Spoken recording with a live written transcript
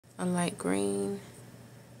a light green.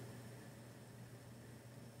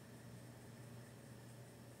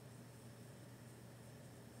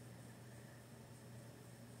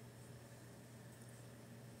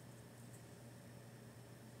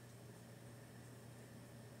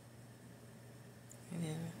 And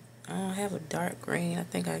then I don't have a dark green. I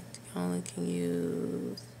think I only can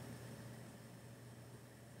use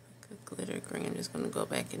like a glitter green. I'm just going to go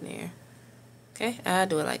back in there. Okay, I'll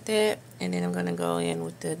do it like that. And then I'm going to go in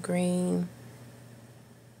with the green.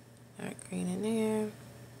 Dark green in there.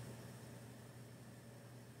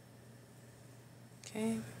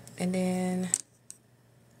 Okay, and then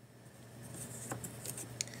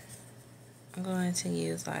I'm going to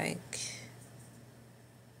use like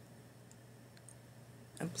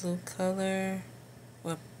a blue color,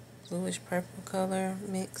 or bluish purple color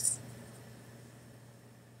mix.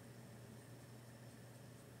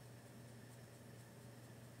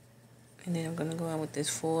 And then I'm going to go in with this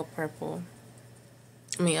full purple.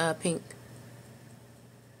 Pink.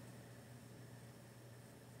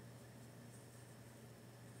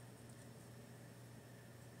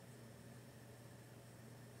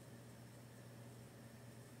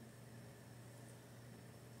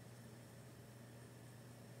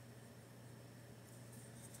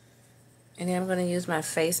 And then I'm going to use my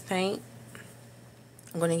face paint.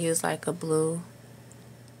 I'm going to use like a blue.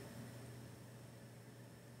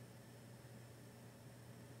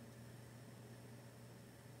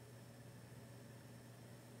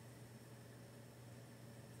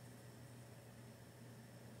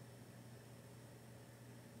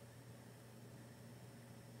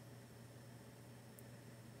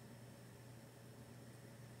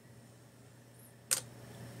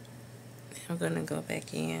 I'm going to go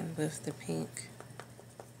back in with the pink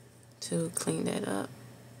to clean that up.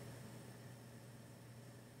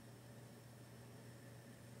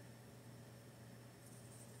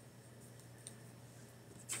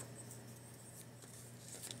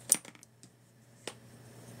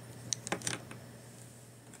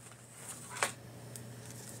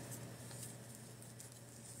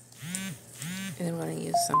 And I'm going to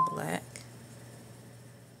use some black.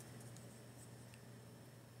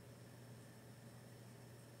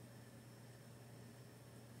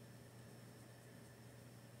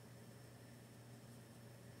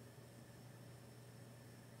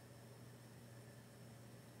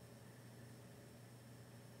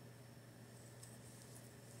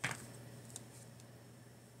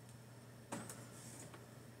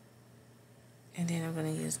 And then I'm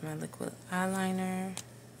going to use my liquid eyeliner.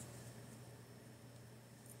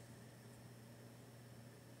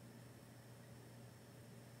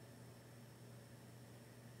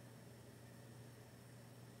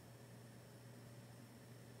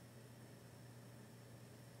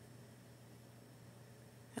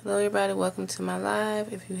 Hello everybody, welcome to my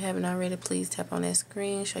live. If you haven't already, please tap on that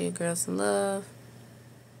screen, show your girl some love.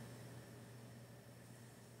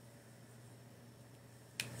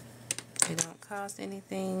 It don't cost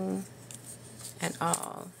anything at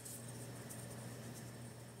all.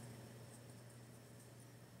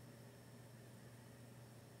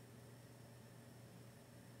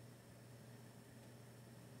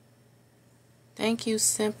 Thank you,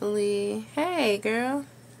 Simply. Hey girl.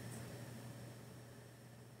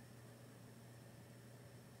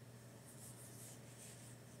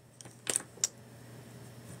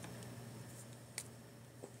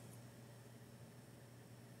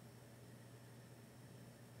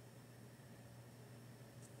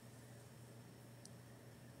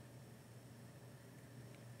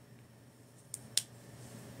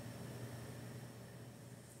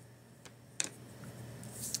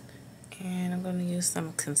 And I'm going to use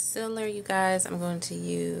some concealer, you guys. I'm going to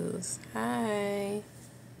use, hi,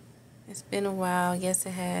 it's been a while. Yes,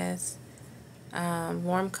 it has.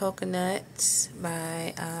 Warm Coconut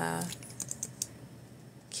by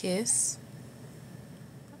Kiss.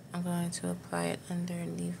 I'm going to apply it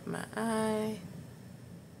underneath my eye.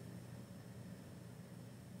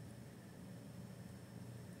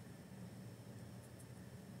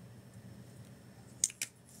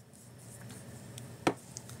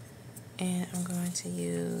 And I'm going to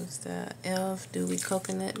use the e.l.f. Dewy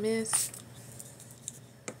Coconut Mist.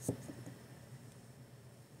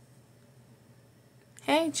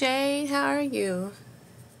 Hey Jade, how are you?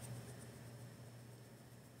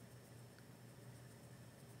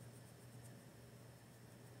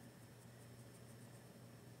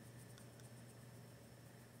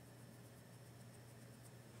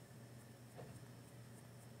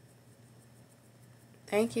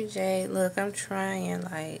 Thank you, Jade. Look, I'm trying,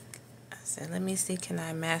 like I said, let me see, can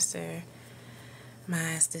I master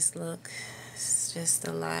this look? It's just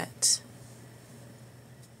a lot.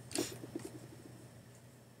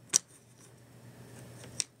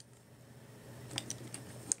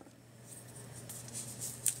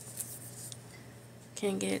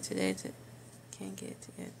 Can't get it today. Can't get it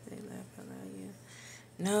together today. Laugh out loud. Yeah.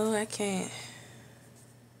 No, I can't.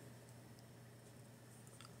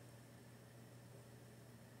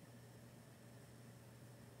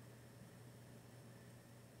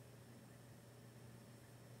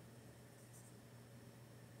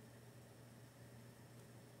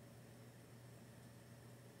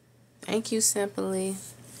 Thank you, Simply.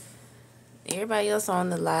 Everybody else on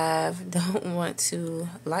the live don't want to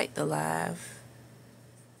like the live.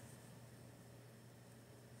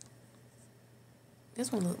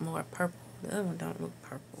 This one look more purple. The other one don't look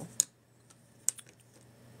purple.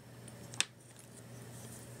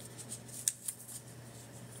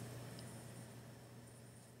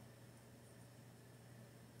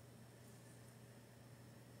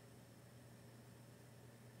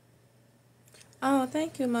 Oh,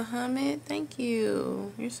 thank you, Muhammad. Thank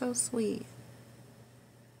you. You're so sweet.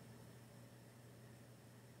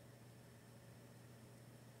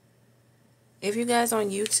 If you guys on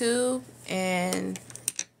YouTube and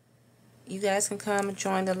you guys can come and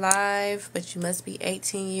join the live, but you must be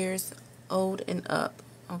 18 years old and up,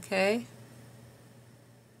 okay?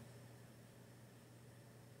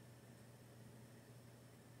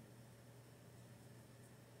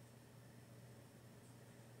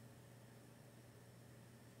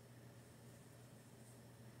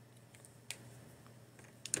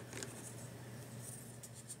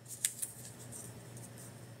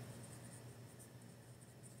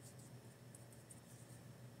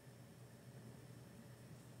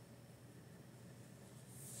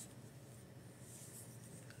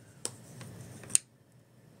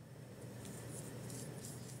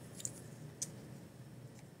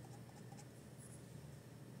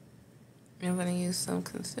 I'm going to use some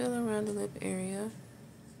concealer around the lip area.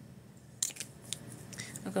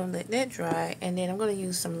 I'm going to let that dry, and then I'm going to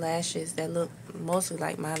use some lashes that look mostly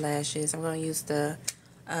like my lashes. I'm going to use the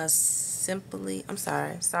Soft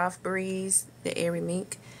Breeze, the Airy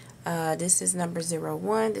Mink. This is number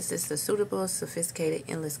 01. This is the Suitable, Sophisticated,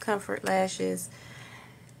 Endless Comfort lashes.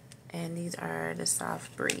 And these are the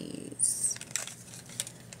Soft Breeze.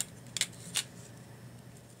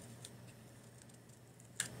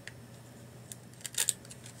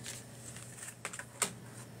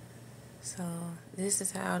 So this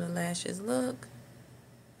is how the lashes look.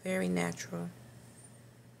 Very natural.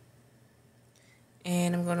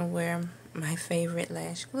 And I'm going to wear my favorite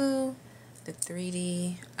lash glue, the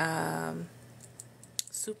 3D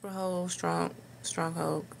Super Hold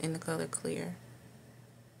Stronghold in the color Clear.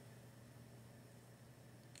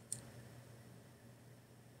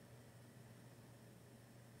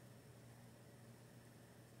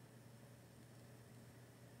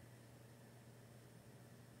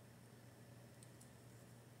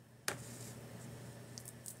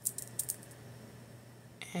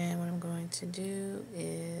 And what I'm going to do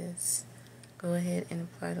is go ahead and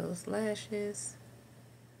apply those lashes.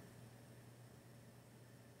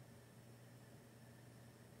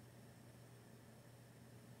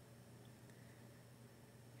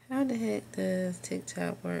 How the heck does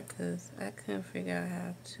TikTok work? Because I couldn't figure out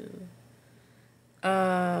how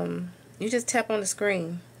to. You just tap on the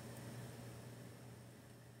screen.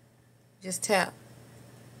 Just tap.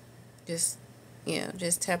 Just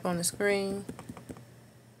tap on the screen.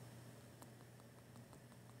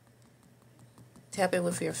 Tap it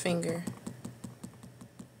with your finger.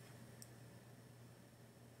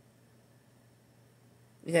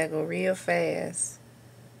 You gotta go real fast.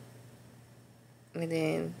 And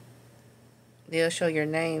then they'll show your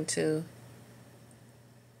name too.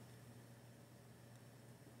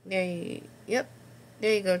 Yep.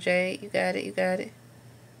 There you go, Jade. You got it, you got it.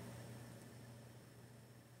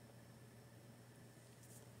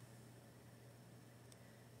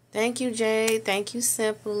 Thank you, Jade. Thank you,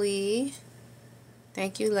 Simply.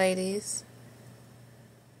 Thank you, ladies.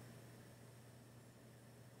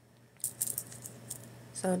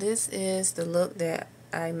 So this is the look that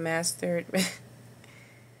I mastered.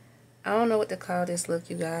 I don't know what to call this look,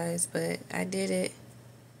 you guys, but I did it.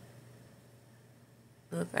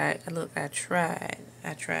 Look, I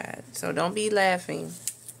tried. So don't be laughing.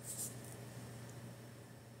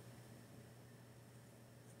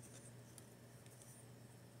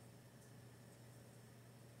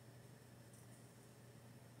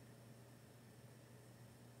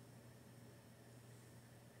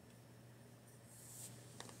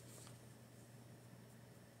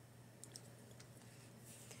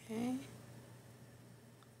 Okay.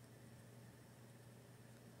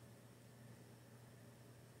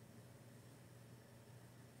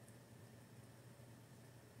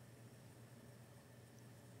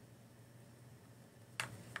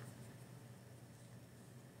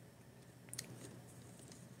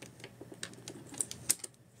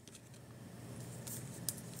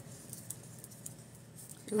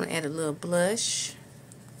 I'm going to add a little blush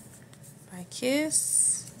by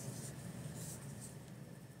Kiss.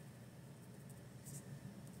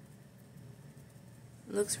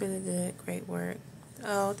 Looks really good. Great work.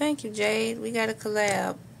 Oh, thank you, Jade. We got a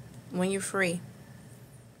collab when you're free.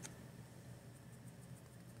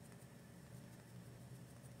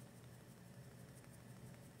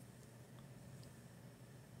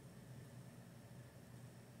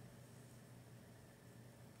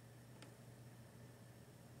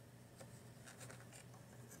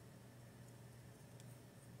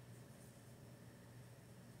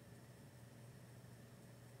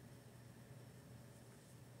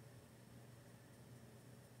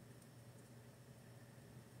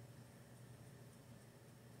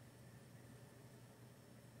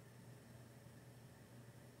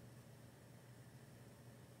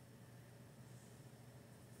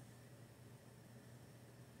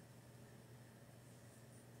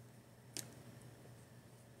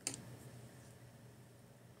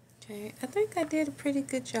 Okay, I think I did a pretty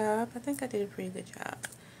good job.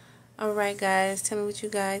 Alright guys, tell me what you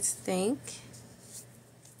guys think.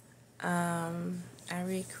 I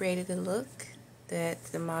recreated the look that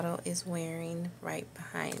the model is wearing right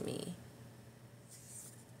behind me.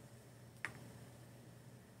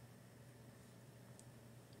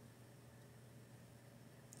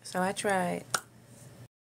 So I tried.